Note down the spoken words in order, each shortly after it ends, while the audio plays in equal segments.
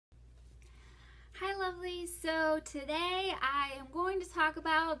Hi lovelies, so today I am going to talk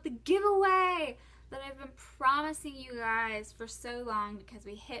about the giveaway that I've been promising you guys for so long because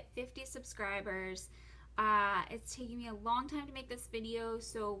we hit 50 subscribers. It's taking me a long time to make this video,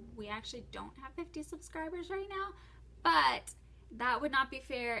 so we actually don't have 50 subscribers right now, but that would not be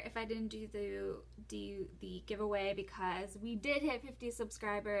fair if I didn't do the giveaway because we did hit 50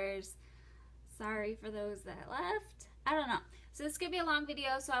 subscribers. Sorry for those that left. I don't know. So this is going to be a long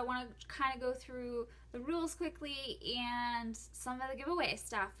video, so I want to kind of go through the rules quickly and some of the giveaway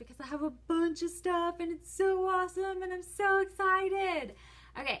stuff because I have a bunch of stuff and it's so awesome and I'm so excited.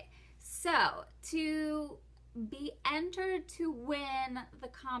 Okay, so to be entered to win the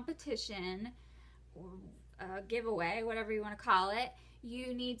competition or giveaway, whatever you want to call it,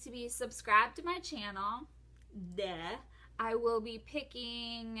 you need to be subscribed to my channel. Duh. I will be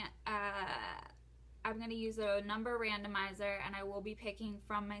picking I'm going to use a number randomizer and I will be picking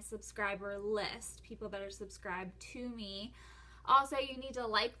from my subscriber list, people that are subscribed to me. Also, you need to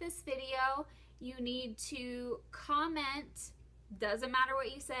like this video. You need to comment. Doesn't matter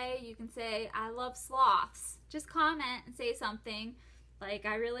what you say. You can say, I love sloths. Just comment and say something like,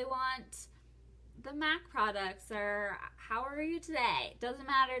 I really want the MAC products, or how are you today? Doesn't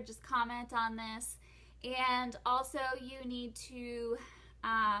matter. Just comment on this. And also, you need to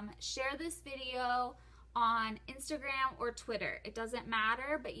share this video on Instagram or Twitter. It doesn't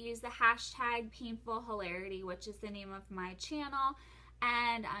matter, but use the hashtag painfulhilarity, which is the name of my channel.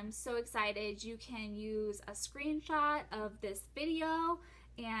 And I'm so excited. You can use a screenshot of this video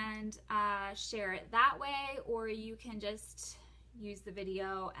and share it that way, or you can just use the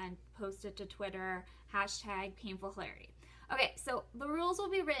video and post it to Twitter, hashtag painfulhilarity. Okay, so the rules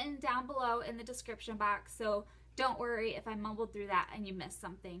will be written down below in the description box, so don't worry if I mumbled through that and you missed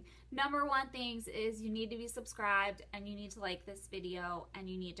something. Number one things is you need to be subscribed and you need to like this video and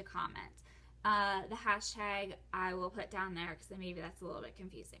you need to comment. The hashtag I will put down there because maybe that's a little bit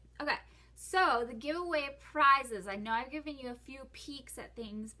confusing. Okay, so the giveaway prizes. I know I've given you a few peeks at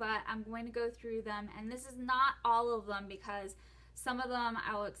things, but I'm going to go through them, and this is not all of them because some of them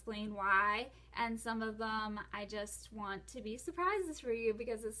I will explain why, and some of them I just want to be surprises for you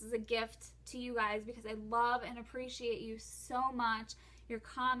because this is a gift to you guys because I love and appreciate you so much, your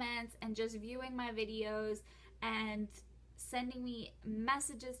comments and just viewing my videos and sending me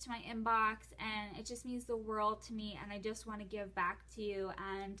messages to my inbox, and it just means the world to me, and I just want to give back to you.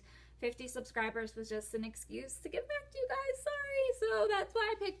 And 50 subscribers was just an excuse to give back to you guys. Sorry, so that's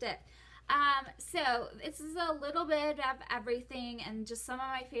why I picked it. So this is a little bit of everything and just some of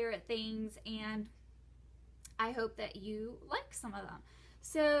my favorite things, and I hope that you like some of them.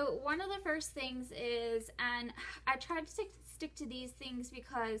 So one of the first things is, and I tried to stick to these things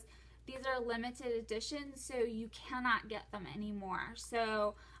because these are limited editions, so you cannot get them anymore.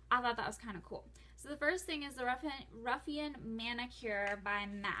 So I thought that was kind of cool. So the first thing is the Ruffian Manicure by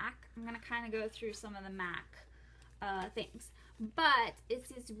MAC. I'm going to kind of go through some of the MAC things. But it's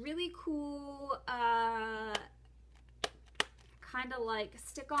this really cool kind of like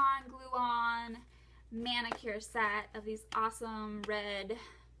stick-on, glue-on manicure set of these awesome red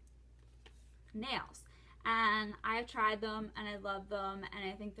nails. And I've tried them and I love them and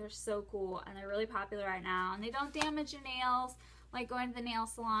I think they're so cool and they're really popular right now. And they don't damage your nails like going to the nail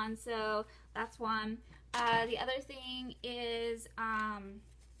salon, so that's one. The other thing is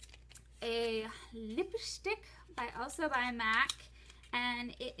a lipstick also by MAC,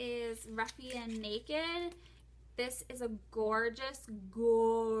 and it is Ruffian Naked. This is a gorgeous,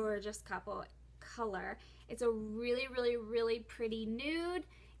 gorgeous color. It's a really, really, really pretty nude,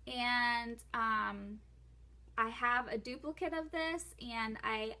 and I have a duplicate of this, and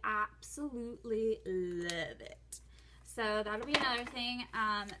I absolutely love it. So that'll be another thing.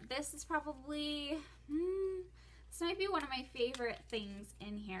 This is probably, this might be one of my favorite things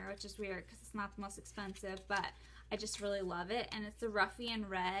in here, which is weird because it's not the most expensive, but I just really love it. And it's the Ruffian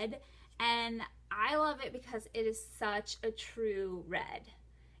Red, and I love it because it is such a true red.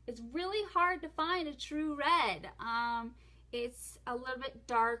 It's really hard to find a true red. It's a little bit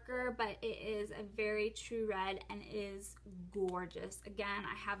darker, but it is a very true red and it is gorgeous. Again,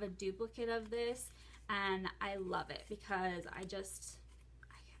 I have a duplicate of this and I love it because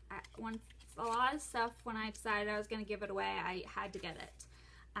when a lot of stuff, when I decided I was going to give it away, I had to get it.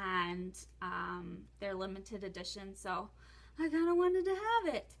 And they're limited edition, so I kind of wanted to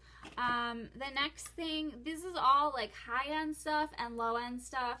have it. The next thing, this is all like high-end stuff and low-end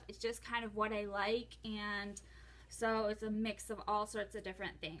stuff. It's just kind of what I like, and so it's a mix of all sorts of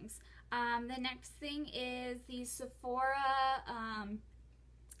different things. The next thing is the Sephora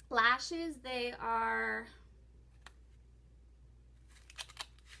lashes. They are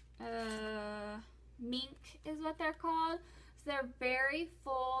is what they're called. So they're very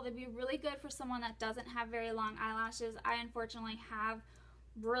full. They'd be really good for someone that doesn't have very long eyelashes. I unfortunately have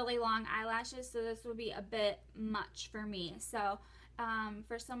really long eyelashes, so this would be a bit much for me. So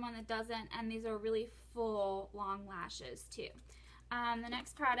for someone that doesn't, and these are really full long lashes too. The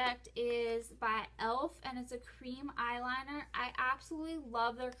next product is by e.l.f. and it's a cream eyeliner. I absolutely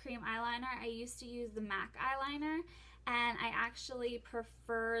love their cream eyeliner. I used to use the MAC eyeliner, and I actually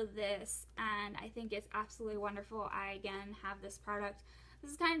prefer this, and I think it's absolutely wonderful. I again have this product.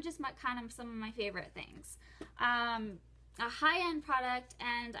 This is kind of just some of my favorite things. A high-end product,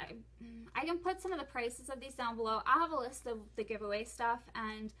 and I can put some of the prices of these down below. I'll have a list of the giveaway stuff,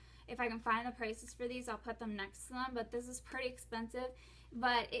 and if I can find the prices for these, I'll put them next to them, but this is pretty expensive.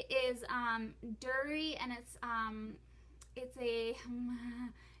 But it is Dury, and it's a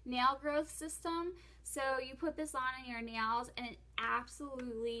nail growth system. So you put this on in your nails, and it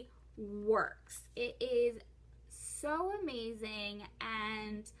absolutely works. It is so amazing,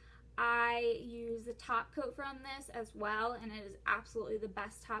 and I use the top coat from this as well, and it is absolutely the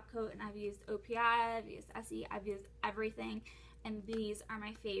best top coat. And I've used OPI, I've used SE, I've used everything, and these are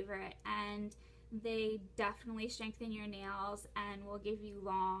my favorite, and they definitely strengthen your nails and will give you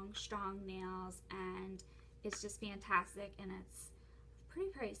long, strong nails, and it's just fantastic, and it's pretty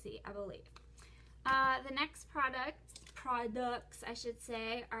pricey, I believe. The next products I should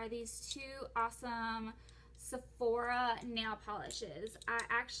say, are these two awesome Sephora nail polishes. I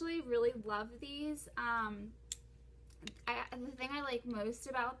actually really love these. The thing I like most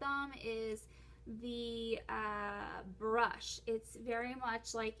about them is the brush. It's very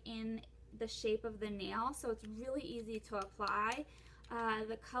much like in the shape of the nail, so it's really easy to apply.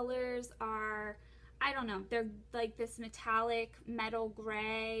 The colors are, I don't know, they're like this metallic metal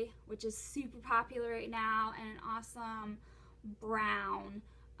gray, which is super popular right now, and an awesome brown,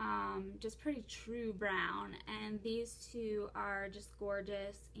 just pretty true brown, and these two are just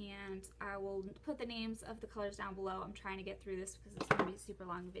gorgeous, and I will put the names of the colors down below. I'm trying to get through this because it's going to be a super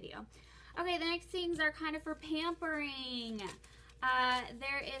long video. Okay, the next things are kind of for pampering.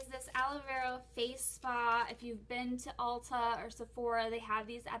 There is this aloe vera face spa. If you've been to Ulta or Sephora, they have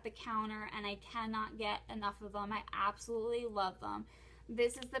these at the counter, and I cannot get enough of them. I absolutely love them.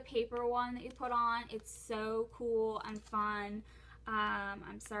 This is the paper one that you put on. It's so cool and fun.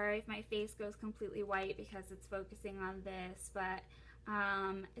 I'm sorry if my face goes completely white because it's focusing on this, but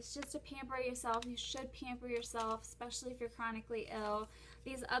it's just to pamper yourself. You should pamper yourself, especially if you're chronically ill.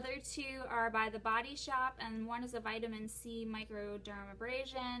 These other two are by The Body Shop, and one is a vitamin C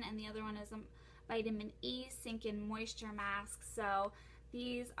microdermabrasion, and the other one is a vitamin E sink-in moisture mask. So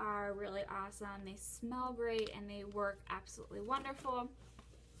these are really awesome. They smell great, and they work absolutely wonderful.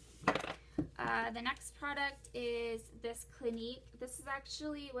 The next product is this Clinique. This is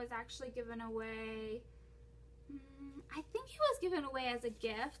was actually given away. I think it was given away as a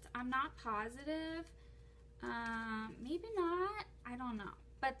gift. I'm not positive. Maybe not. I don't know.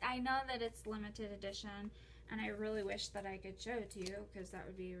 But I know that it's limited edition, and I really wish that I could show it to you because that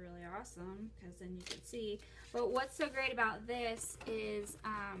would be really awesome, because then you could see. But what's so great about this is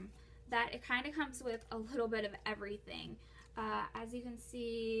that it kind of comes with a little bit of everything. As you can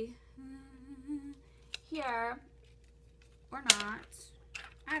see here, or not,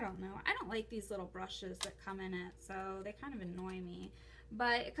 I don't know. I don't like these little brushes that come in it, so they kind of annoy me.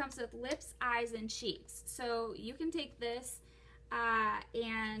 But it comes with lips, eyes, and cheeks. So you can take this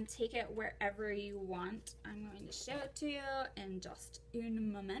and take it wherever you want. I'm going to show it to you in just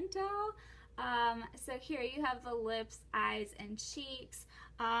un momento. So here you have the lips, eyes, and cheeks.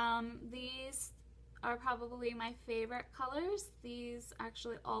 These are probably my favorite colors. These,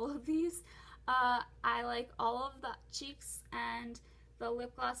 actually all of these. I like all of the cheeks, and the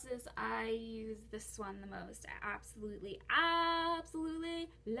lip glosses, I use this one the most. I absolutely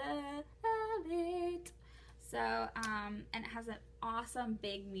love it. So, and it has an awesome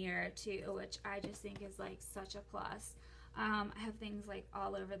big mirror too, which I just think is like such a plus. I have things like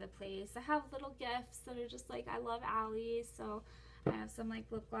all over the place. I have little gifts that are just like, I love Allie, so I have some like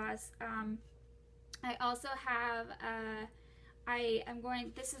lip gloss. I also have,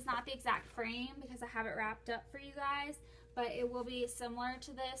 this is not the exact frame because I have it wrapped up for you guys, but it will be similar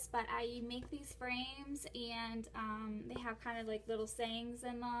to this. But I make these frames, and they have kind of like little sayings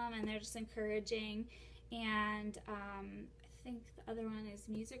in them, and they're just encouraging. And I think the other one is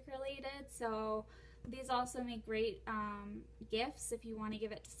music related, so these also make great gifts if you want to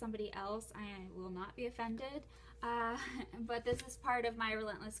give it to somebody else. I will not be offended. But this is part of my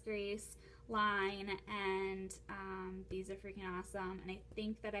Relentless Grace line, and these are freaking awesome, and I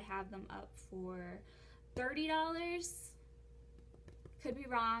think that I have them up for $30. Could be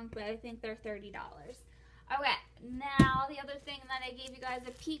wrong, but I think they're $30. Okay, now the other thing that I gave you guys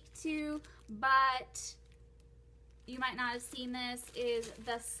a peek to, but you might not have seen this, is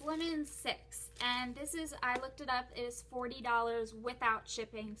the Slim & 6. And this is, I looked it up, it is $40 without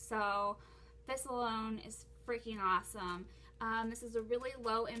shipping, so this alone is freaking awesome. This is a really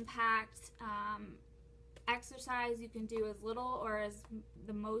low impact exercise. You can do as little or as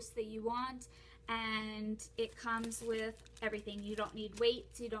the most that you want, and it comes with everything. You don't need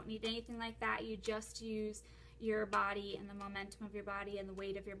weights, you don't need anything like that. You just use your body and the momentum of your body and the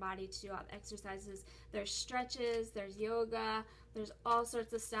weight of your body to do all the exercises. There's stretches, there's yoga, there's all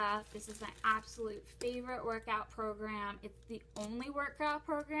sorts of stuff. This is my absolute favorite workout program. It's the only workout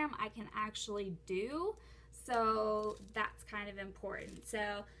program I can actually do, so that's kind of important.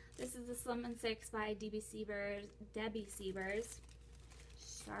 So this is the Slim & 6 by Debbie Siebers.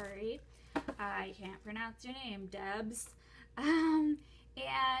 Sorry, I can't pronounce your name, Debs.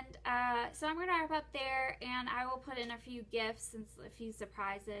 So I'm going to wrap up there, and I will put in a few gifts and a few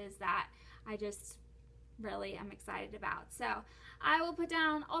surprises that I just really am excited about. So I will put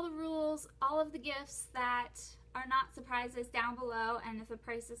down all the rules, all of the gifts that are not surprises down below, and if the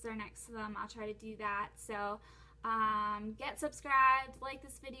prices are next to them, I'll try to do that. So get subscribed, like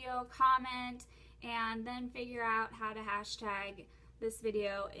this video, comment, and then figure out how to hashtag this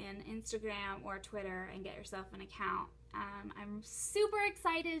video in Instagram or Twitter and get yourself an account. I'm super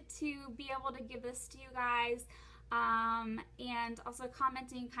excited to be able to give this to you guys, and also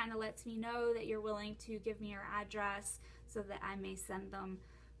commenting kind of lets me know that you're willing to give me your address so that I may send them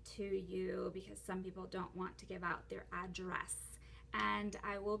to you, because some people don't want to give out their address. And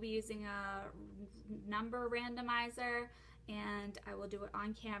I will be using a number randomizer, and I will do it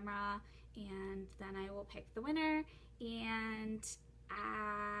on camera, and then I will pick the winner, and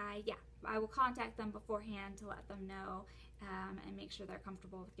yeah, I will contact them beforehand to let them know and make sure they're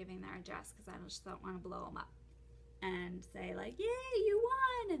comfortable with giving their address, because I just don't want to blow them up and say like, yay, you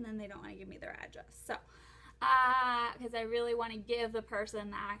won, and then they don't want to give me their address. So because I really want to give the person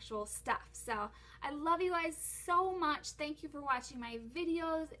the actual stuff. So I love you guys so much. Thank you for watching my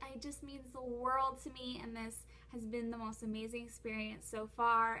videos. It just means the world to me, and this has been the most amazing experience so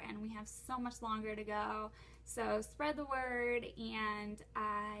far, and we have so much longer to go. So spread the word, and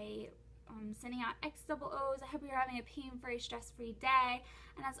I'm sending out XOOs. I hope you're having a pain-free, stress-free day,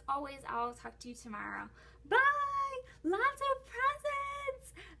 and as always, I'll talk to you tomorrow. Bye! Lots of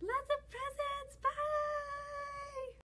presents! Lots of